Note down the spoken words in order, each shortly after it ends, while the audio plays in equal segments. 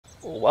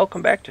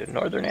Welcome back to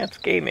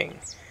NorthernANTs Gaming.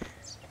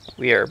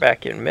 We are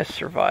back in Mist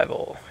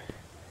Survival,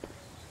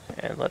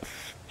 and let's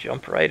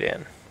jump right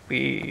in.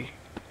 We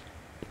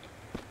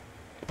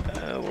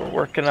were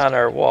working on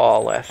our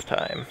wall last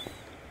time.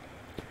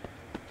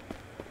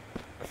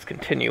 Let's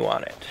continue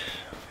on it.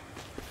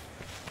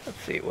 Let's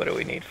see, what do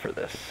we need for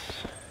this?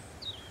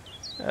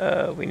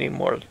 We need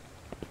more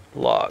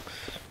logs,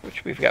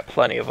 which we've got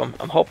plenty of them.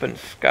 I'm hoping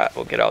Scott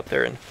will get out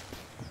there and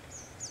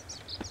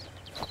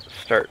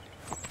start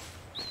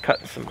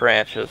cutting some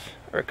branches,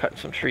 or cutting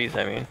some trees,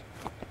 I mean.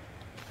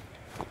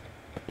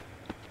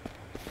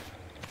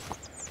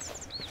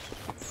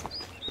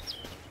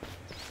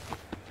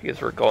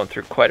 Because we're going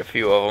through quite a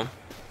few of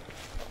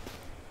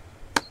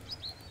them.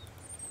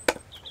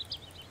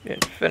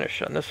 Didn't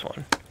finish on this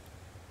one.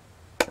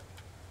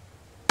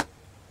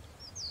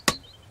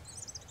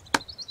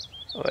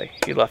 Boy,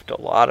 he left a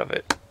lot of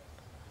it.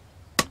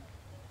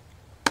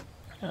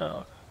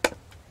 Oh.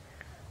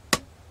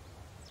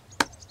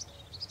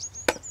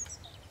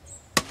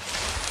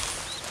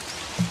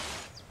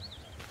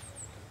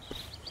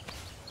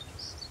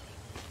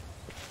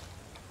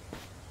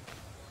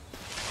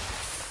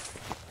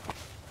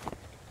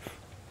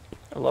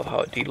 I love how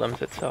it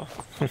delimbs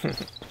itself.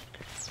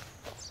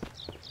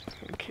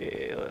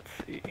 Okay, let's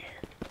see.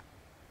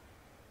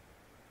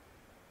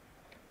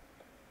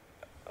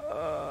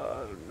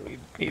 We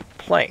need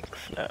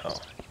planks now.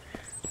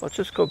 Let's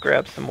just go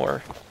grab some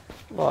more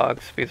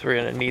logs because we're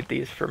going to need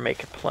these for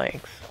making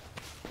planks.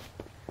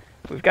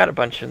 We've got a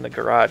bunch in the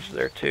garage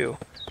there too.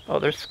 Oh,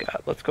 there's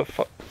Scott. Let's go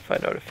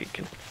find out if he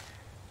can.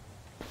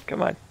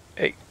 Come on.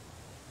 Hey.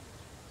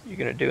 You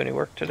going to do any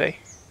work today?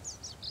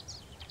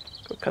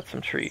 Go cut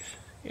some trees.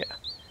 Yeah.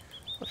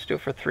 Let's do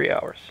it for 3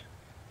 hours.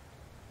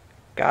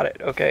 Got it.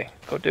 Okay.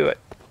 Go do it.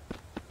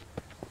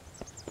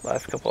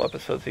 Last couple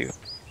episodes he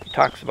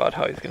talks about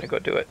how he's going to go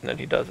do it, and then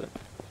he doesn't.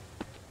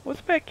 What's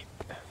back?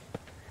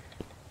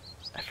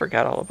 I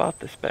forgot all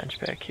about this bench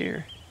back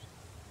here.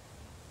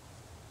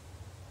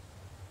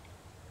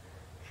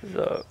 This is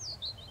a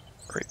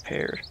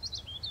repair.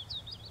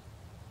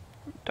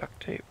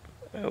 Duct tape.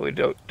 We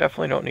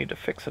definitely don't need to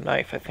fix a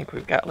knife. I think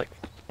we've got like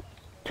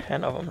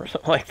 10 of them or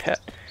something like that.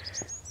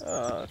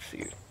 Let's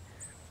see.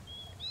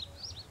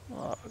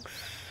 Logs.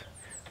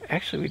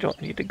 Actually, we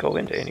don't need to go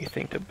into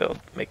anything to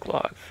make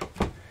logs.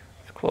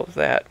 Let's close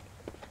that.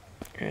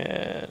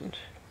 And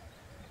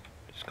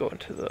just go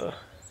into the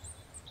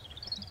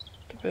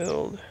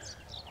build.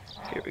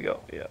 Here we go.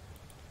 Yeah.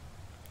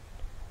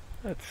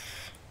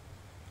 That's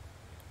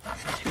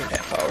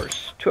 2.5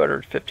 hours.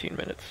 215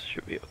 minutes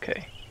should be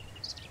okay.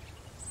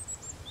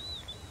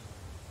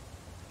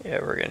 Yeah,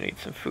 we're gonna need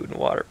some food and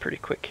water pretty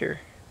quick here.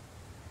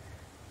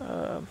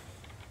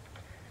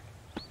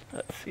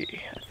 Let's see.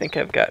 I think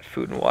I've got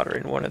food and water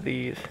in one of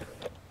these.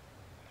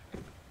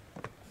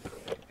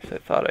 I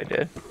thought I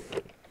did.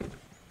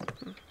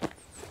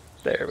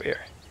 There we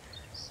are.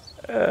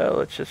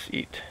 Let's just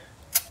eat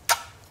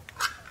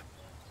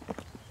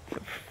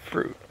some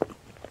fruit.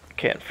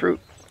 Canned fruit.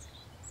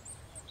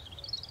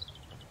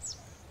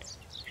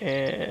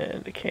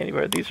 And a candy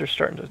bar. These are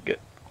starting to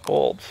get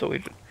old, so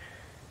we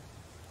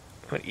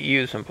want to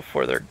use them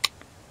before they're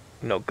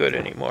no good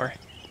anymore.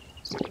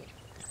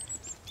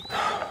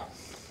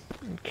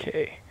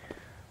 Okay,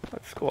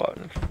 let's go out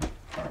and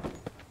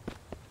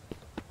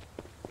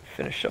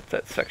finish up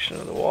that section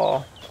of the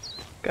wall.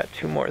 Got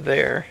 2 more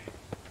there.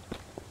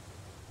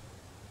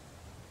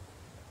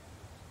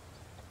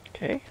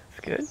 Okay, that's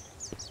good.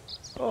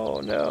 Oh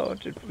no,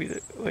 did we...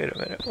 Wait a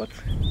minute, what's...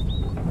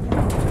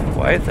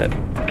 Why is that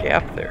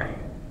gap there?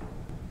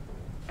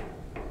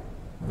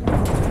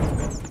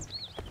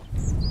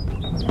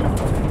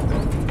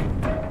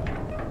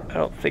 I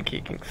don't think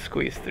he can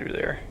squeeze through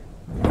there.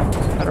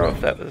 I don't know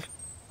if that was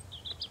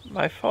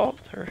my fault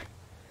or...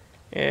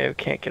 Yeah, we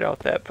can't get out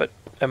that, but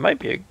that might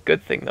be a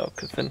good thing though,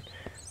 because then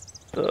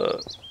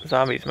the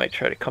zombies might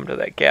try to come to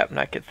that gap,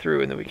 not get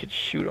through, and then we could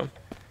shoot them.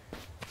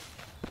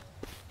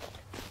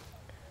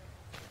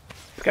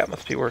 Scott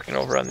must be working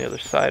over on the other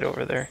side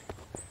over there.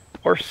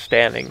 Or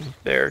standing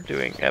there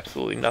doing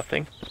absolutely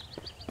nothing.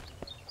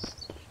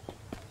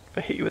 If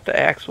I hit you with the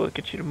axe, will it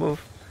get you to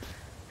move?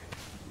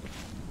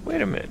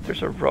 Wait a minute,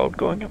 there's a road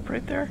going up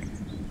right there?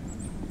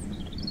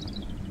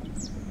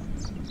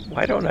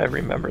 Why don't I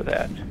remember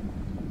that?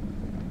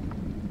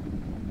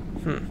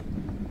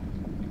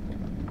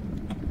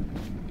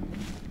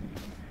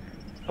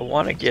 I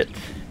want to get...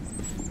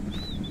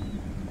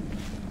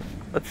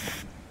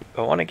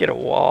 I want to get a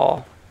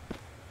wall.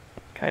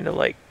 Kind of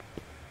like...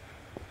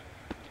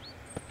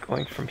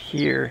 going from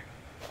here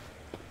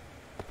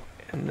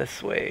and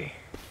this way.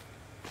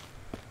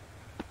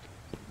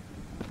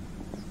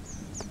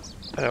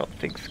 I don't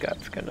think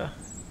Scott's gonna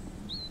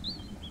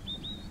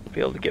be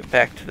able to get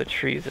back to the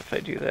trees if I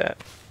do that.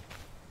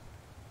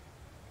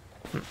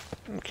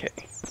 Okay.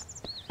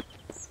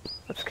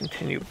 Let's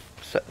continue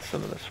setting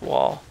some of this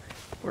wall.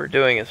 What we're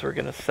doing is we're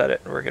gonna set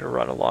it and we're gonna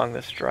run along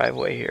this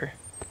driveway here.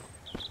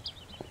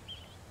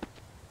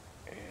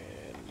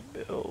 And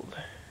build.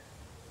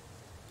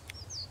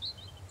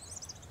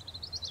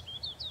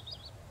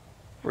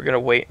 we're going to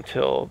wait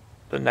until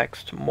the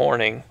next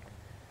morning,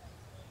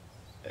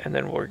 and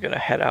then we're going to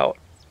head out.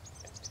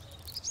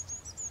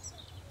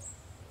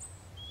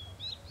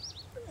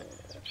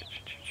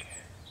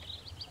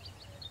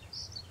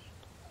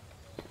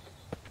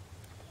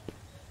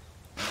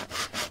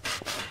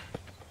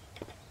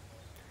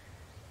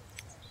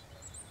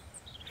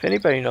 If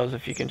anybody knows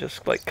if you can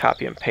just like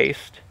copy and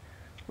paste,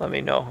 let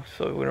me know,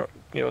 so we don't,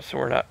 you know, so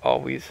we're not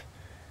always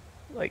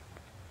like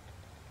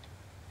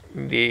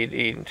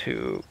needing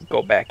to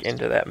go back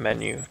into that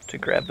menu to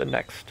grab the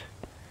next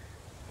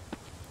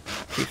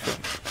piece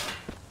of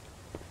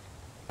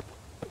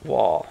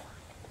wall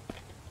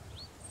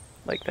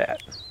like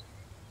that.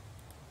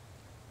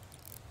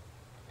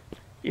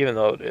 Even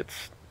though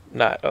it's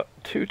not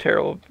too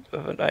terrible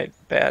of a night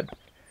bad,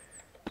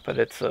 but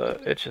it's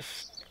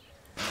just,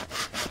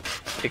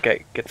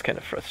 it gets kind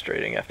of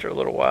frustrating after a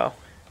little while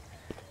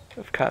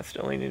of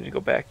constantly needing to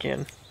go back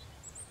in.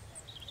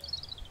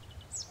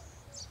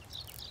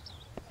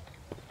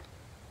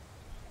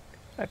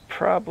 I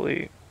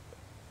probably,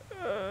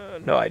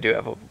 no, I do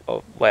have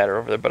a ladder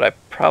over there, but I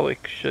probably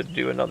should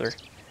do another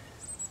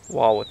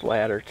wall with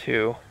ladder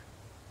too,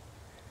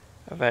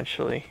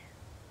 eventually,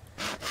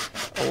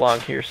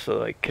 along here,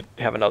 so I could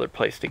have another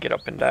place to get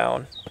up and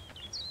down.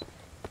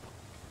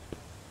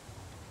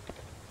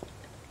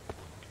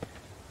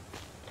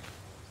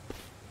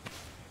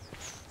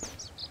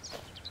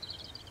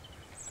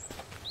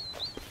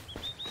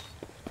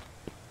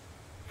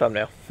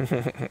 Thumbnail.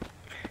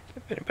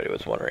 If anybody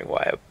was wondering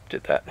why I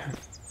did that.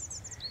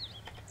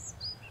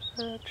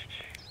 Let's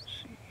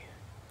see.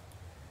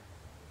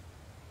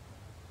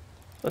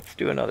 Let's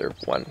do another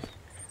one.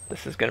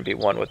 This is going to be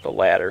one with the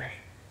ladder.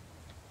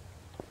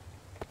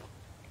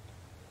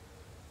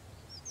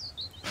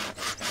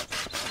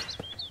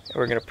 And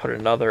we're going to put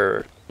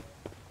another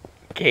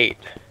gate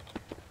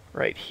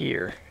right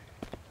here.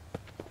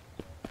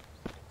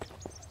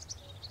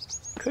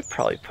 Could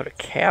probably put a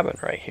cabin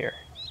right here.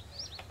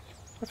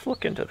 Let's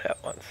look into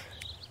that once.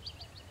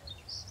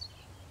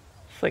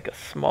 It's like a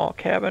small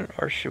cabin,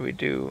 or should we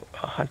do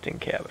a hunting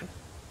cabin?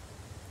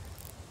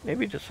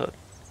 Maybe just a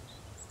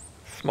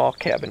small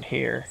cabin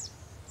here.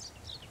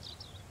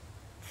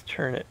 Let's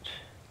turn it.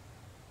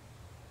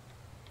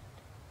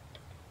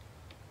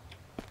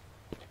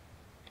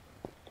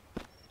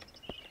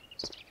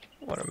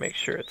 Want to make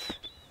sure it's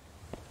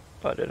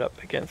butted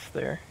up against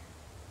there.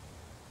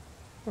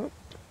 Oop.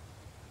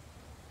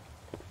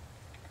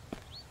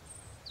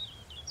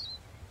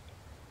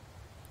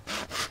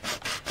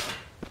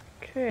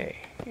 Okay,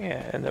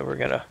 yeah, and then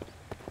then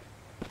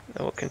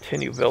we'll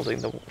continue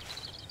building the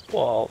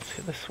walls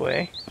this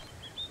way.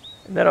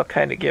 And that'll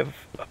kind of give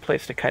a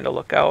place to kind of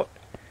look out.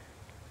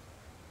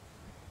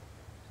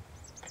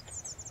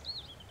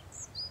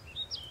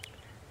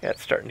 Yeah,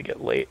 it's starting to get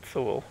late,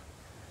 so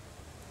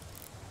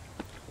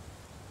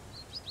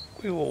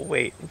we will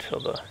wait until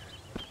the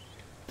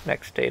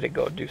next day to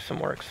go do some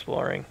more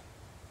exploring.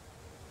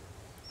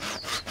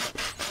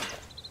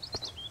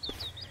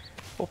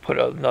 We'll put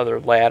another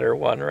ladder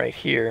one right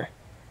here.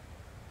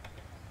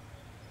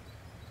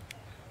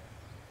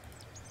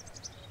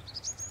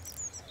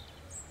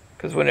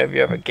 Because whenever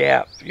you have a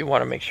gap, you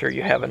want to make sure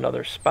you have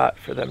another spot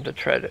for them to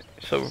try to,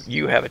 so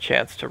you have a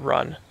chance to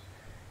run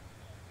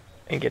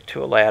and get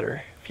to a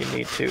ladder if you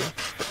need to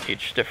for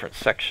each different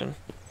section.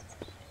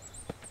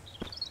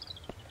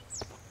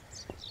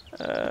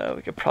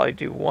 We could probably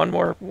do one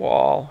more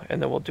wall,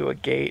 and then we'll do a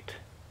gate.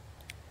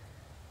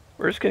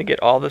 We're just going to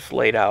get all this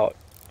laid out.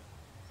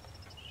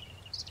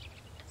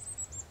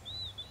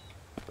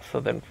 So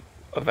then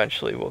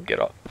eventually we'll get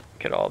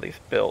all these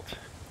built.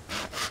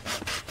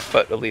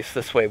 But at least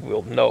this way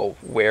we'll know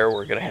where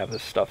we're going to have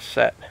this stuff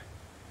set.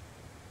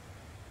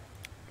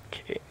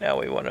 Okay, now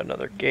we want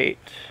another gate.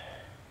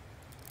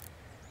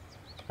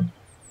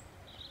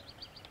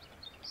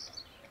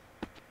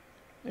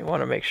 You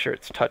want to make sure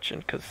it's touching,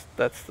 because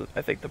that's,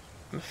 I think, the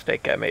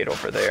mistake I made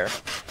over there.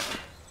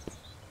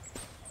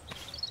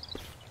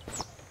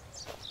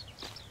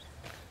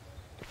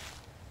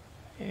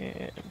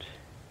 And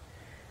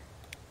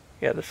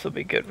yeah, this will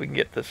be good. We can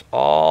get this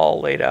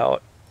all laid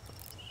out.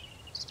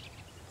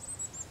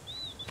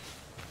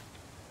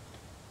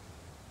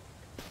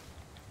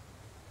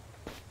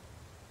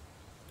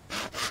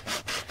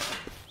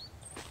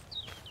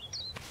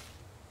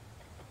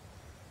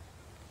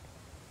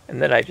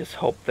 And then I just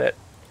hope that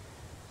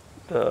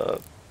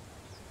the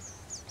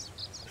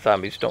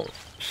zombies don't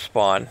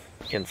spawn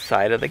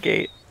inside of the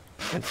gate,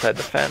 inside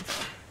the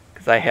fence,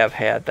 because I have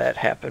had that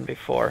happen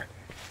before,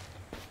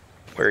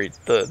 where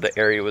the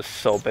area was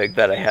so big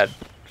that I had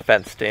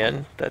fenced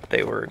in that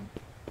they were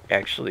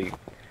actually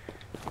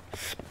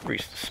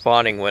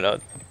spawning when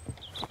a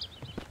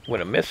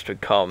mist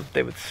would come.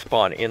 They would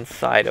spawn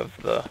inside of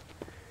the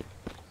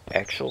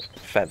actual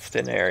fenced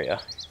in area.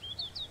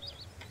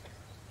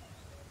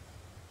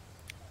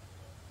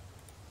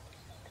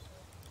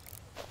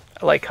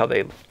 I like how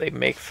they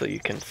make so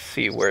you can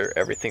see where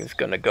everything's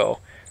going to go,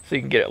 so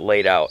you can get it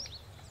laid out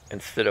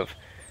instead of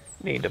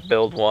needing to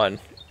build one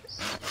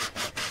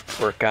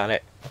work on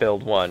it,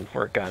 build one,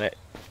 work on it,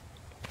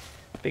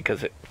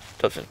 because it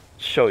doesn't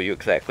show you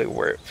exactly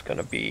where it's going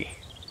to be.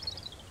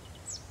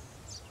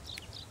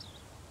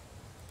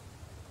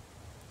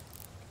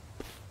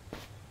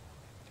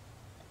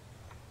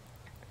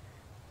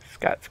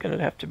 Scott's going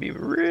to have to be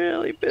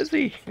really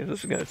busy, because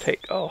this is going to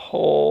take a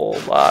whole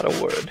lot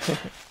of wood.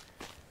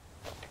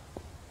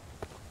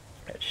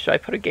 Should I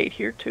put a gate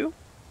here too?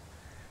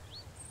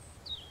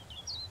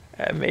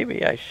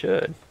 Maybe I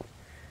should.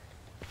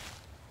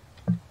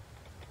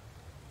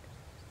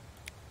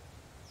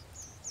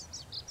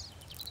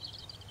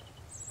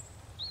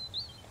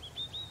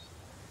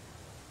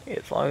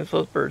 As long as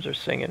those birds are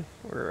singing,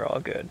 we're all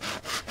good.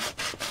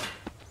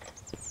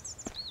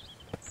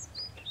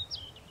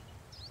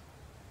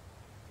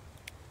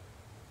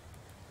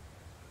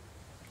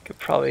 Could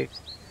probably,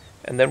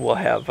 and then we'll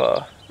have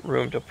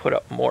room to put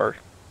up more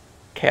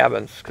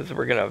cabins, because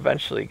we're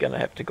eventually gonna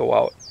have to go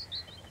out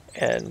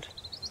and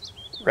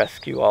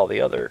rescue all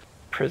the other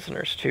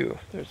prisoners too.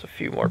 There's a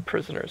few more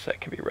prisoners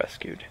that can be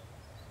rescued.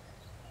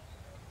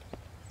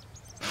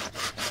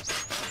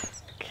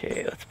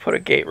 Okay, let's put a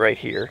gate right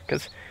here,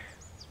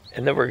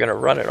 and then we're gonna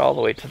run it all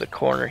the way to the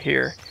corner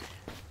here,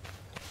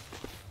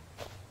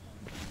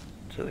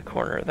 to the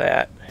corner of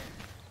that.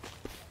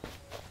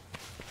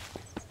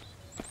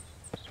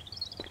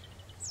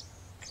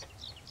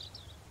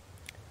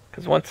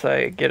 Because once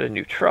I get a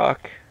new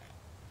truck,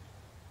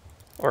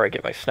 or I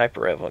get my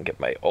sniper rifle and get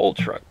my old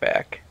truck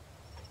back.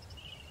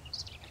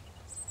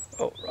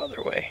 Oh,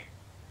 other way.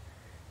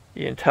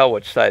 You can tell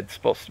which side's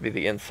supposed to be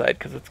the inside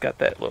because it's got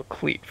that little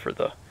cleat for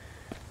the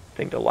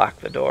thing to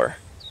lock the door.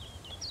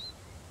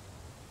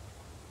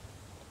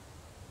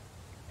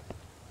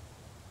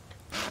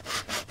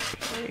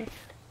 Okay.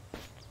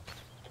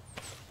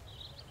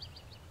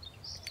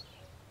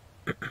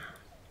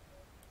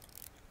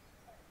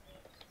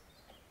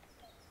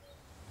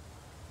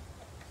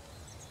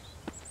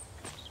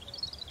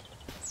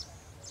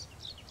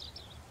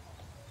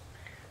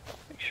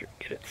 Make sure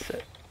to get it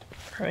set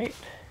right.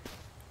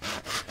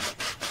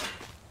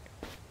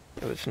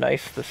 It was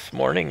nice this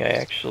morning.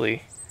 I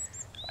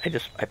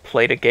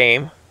played a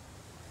game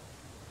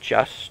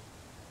just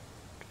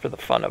for the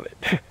fun of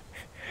it.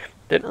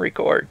 Didn't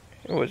record.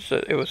 It was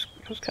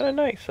kind of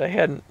nice. I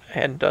hadn't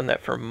done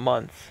that for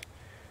months.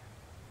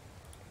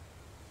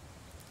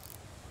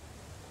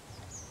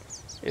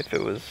 If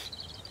it was,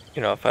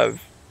 if I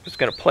was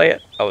gonna play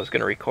it, I was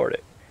gonna record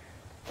it.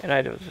 And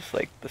I was just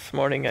like, this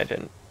morning I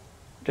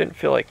didn't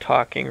feel like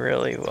talking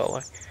really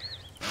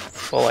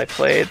while I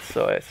played,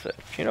 so I said,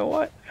 you know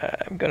what?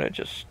 I'm gonna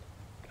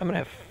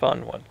have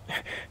fun one.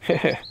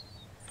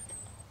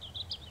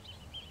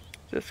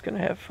 Just gonna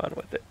have fun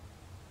with it.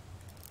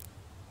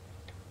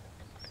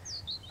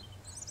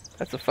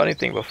 That's a funny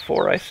thing.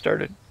 Before I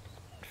started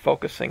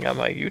focusing on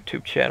my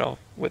YouTube channel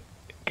with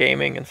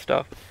gaming and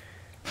stuff,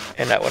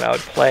 and that when I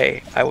would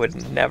play, I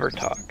would never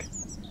talk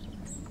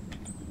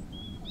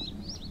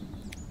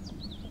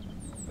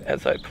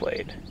as I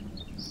played.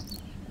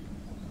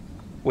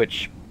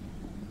 Which,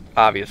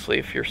 obviously,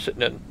 if you're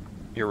sitting in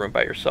your room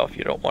by yourself,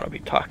 you don't want to be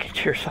talking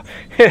to yourself.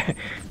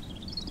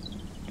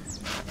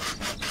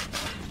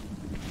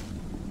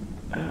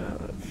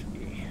 Let's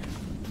see.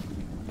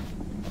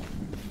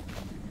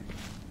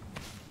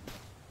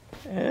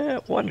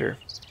 Wonder.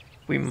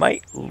 We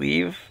might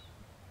leave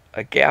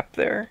a gap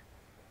there,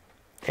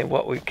 and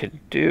what we could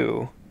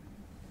do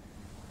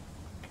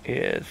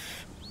is,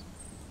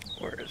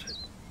 where is it?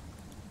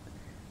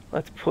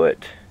 Let's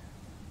put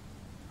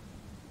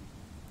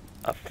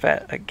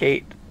a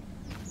gate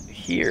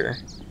here,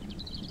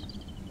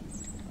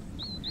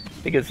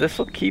 because this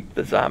will keep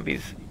the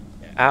zombies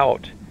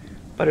out,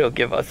 but it'll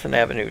give us an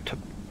avenue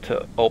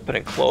to open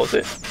and close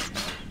it.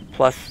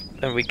 Plus,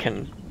 then we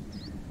can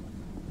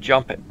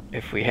jump it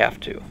if we have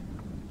to.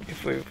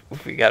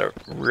 If we gotta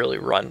really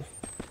run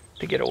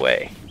to get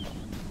away.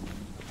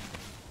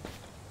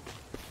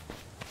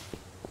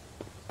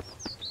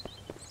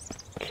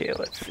 Okay,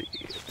 let's see.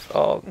 It's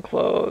all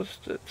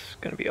enclosed. It's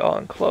gonna be all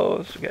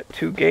enclosed. We got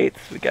 2 gates.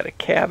 We got a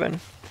cabin.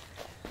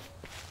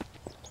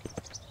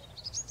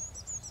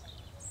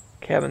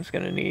 Cabin's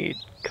gonna need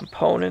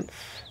components,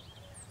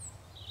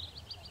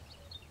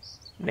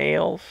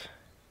 nails.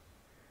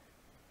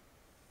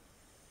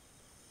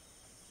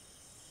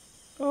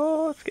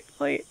 Oh, it's getting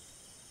late.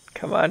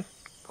 Come on,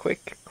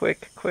 quick,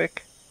 quick,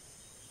 quick.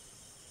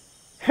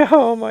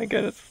 Oh my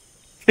goodness.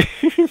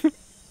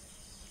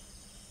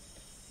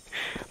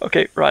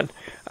 Okay, run.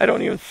 I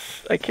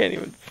can't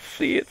even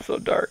see, it's so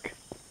dark.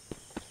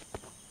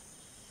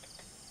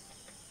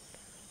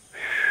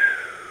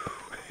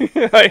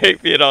 I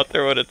hate being out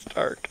there when it's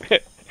dark.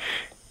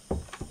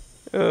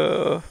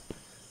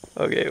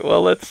 Okay,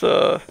 well let's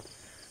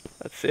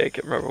see, I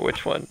can't remember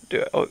which one.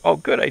 Oh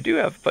good, I do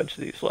have a bunch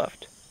of these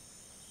left.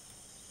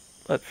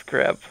 Let's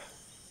grab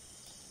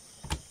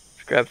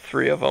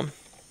 3 of them.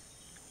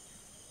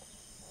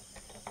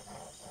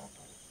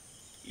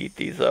 Eat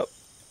these up.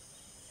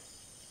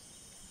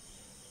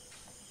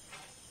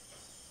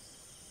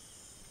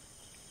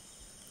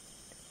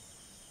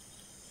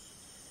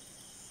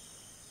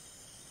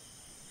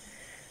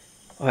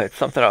 Oh, it's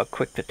something how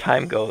quick the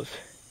time goes.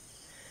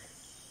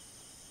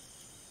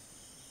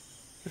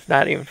 Does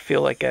not even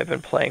feel like I've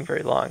been playing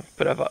very long,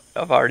 but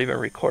I've already been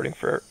recording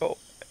for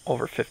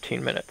over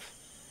 15 minutes.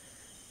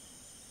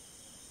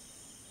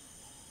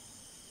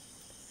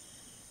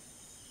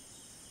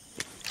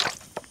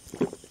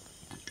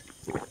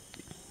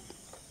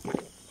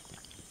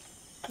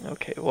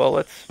 Okay, well,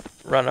 let's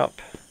run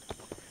up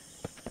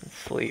and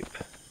sleep.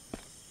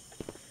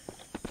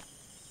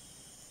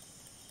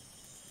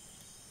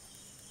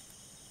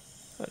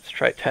 Let's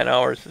try 10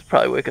 hours. This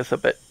probably wake us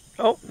up at...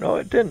 Oh, no,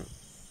 it didn't.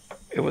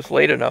 It was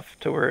late enough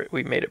to where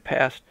we made it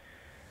past.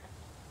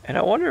 And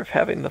I wonder if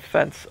having the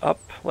fence up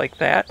like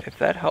that, if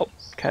that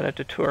helped kind of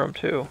deter them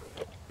too.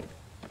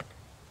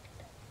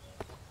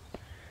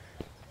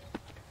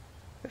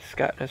 Is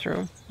Scott in his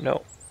room?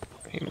 No,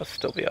 he must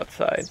still be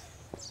outside.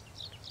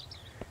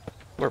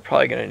 We're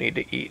probably going to need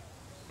to eat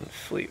and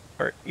sleep,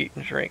 or eat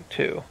and drink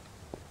too.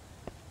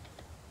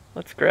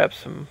 Let's grab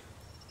some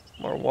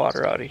more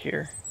water out of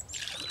here.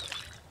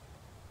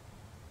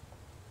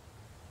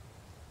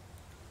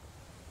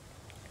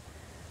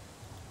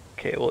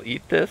 Okay, we'll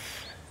eat this.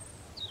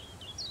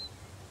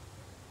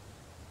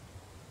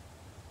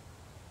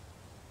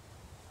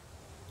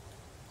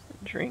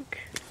 Drink.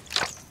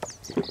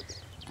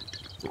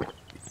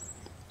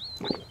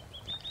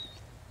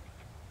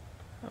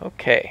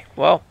 Okay,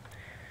 well,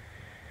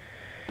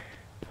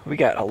 we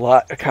got a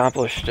lot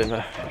accomplished in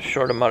a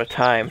short amount of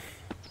time.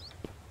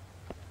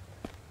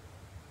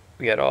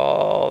 We got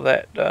all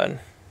that done.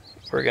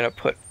 We're gonna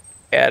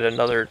add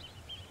another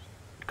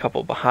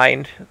couple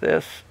behind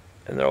this,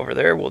 and then over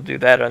there we'll do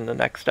that on the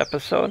next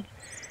episode,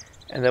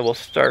 and then we'll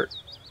start.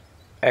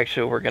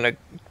 Actually, we're gonna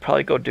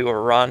probably go do a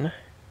run.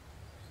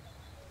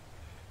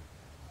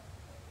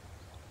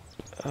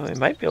 We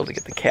might be able to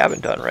get the cabin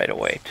done right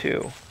away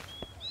too.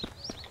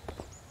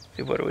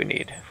 See, what do we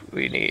need?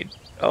 We need...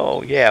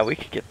 Oh yeah, we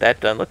could get that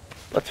done.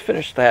 Let's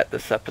finish that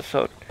this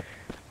episode.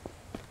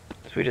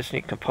 So we just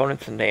need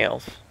components and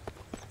nails.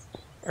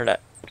 Or not,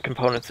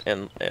 components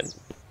and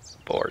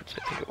boards,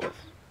 I think it was.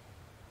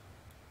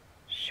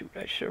 Shoot,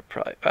 I should have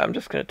probably... I'm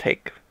just going to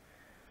take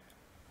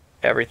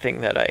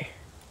everything that I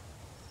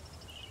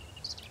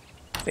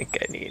think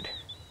I need.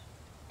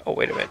 Oh,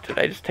 wait a minute. Did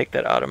I just take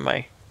that out of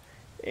my...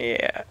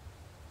 Yeah.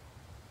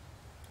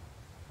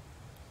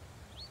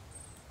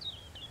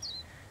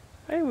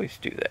 I always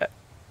do that.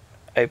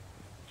 I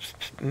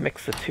just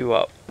mix the two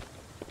up.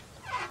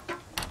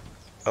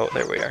 Oh,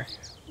 there we are.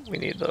 We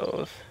need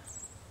those.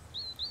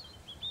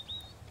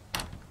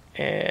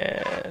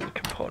 And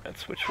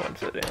components. Which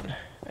one's it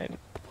in?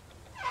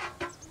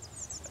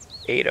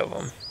 8 of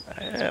them.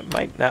 It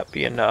might not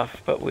be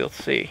enough, but we'll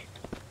see.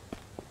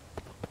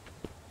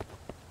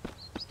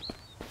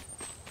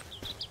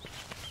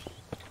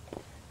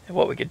 And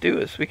what we could do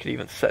is we could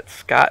even set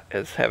Scott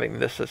as having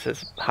this as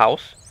his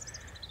house.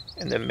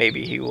 And then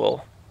maybe he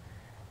will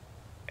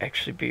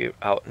actually be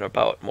out and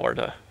about more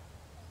to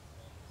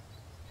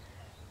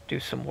do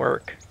some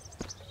work.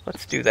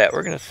 Let's do that.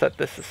 We're going to set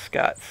this as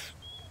Scott's.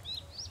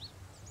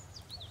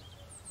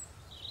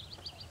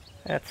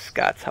 That's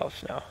Scott's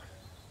house now.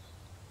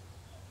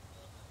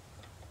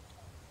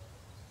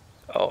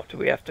 Oh, do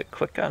we have to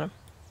click on him?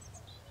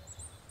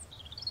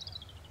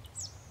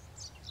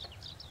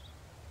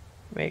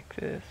 Make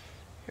this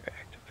your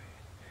active base.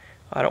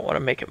 I don't want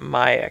to make it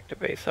my active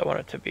base. I want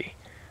it to be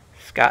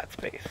Scott's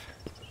base.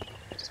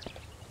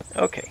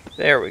 Okay,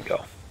 there we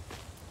go.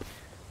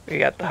 We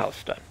got the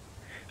house done.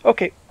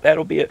 Okay,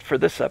 that'll be it for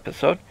this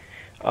episode.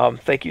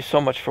 Thank you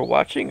so much for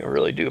watching. I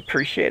really do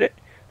appreciate it.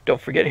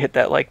 Don't forget to hit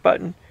that like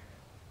button,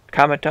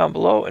 comment down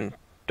below, and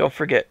don't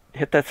forget,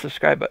 hit that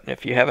subscribe button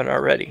if you haven't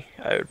already.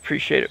 I would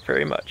appreciate it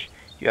very much.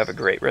 You have a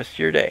great rest of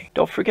your day.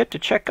 Don't forget to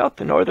check out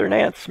the Northern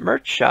Ants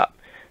merch shop.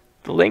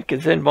 The link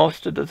is in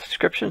most of the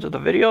descriptions of the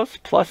videos,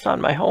 plus on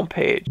my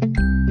homepage.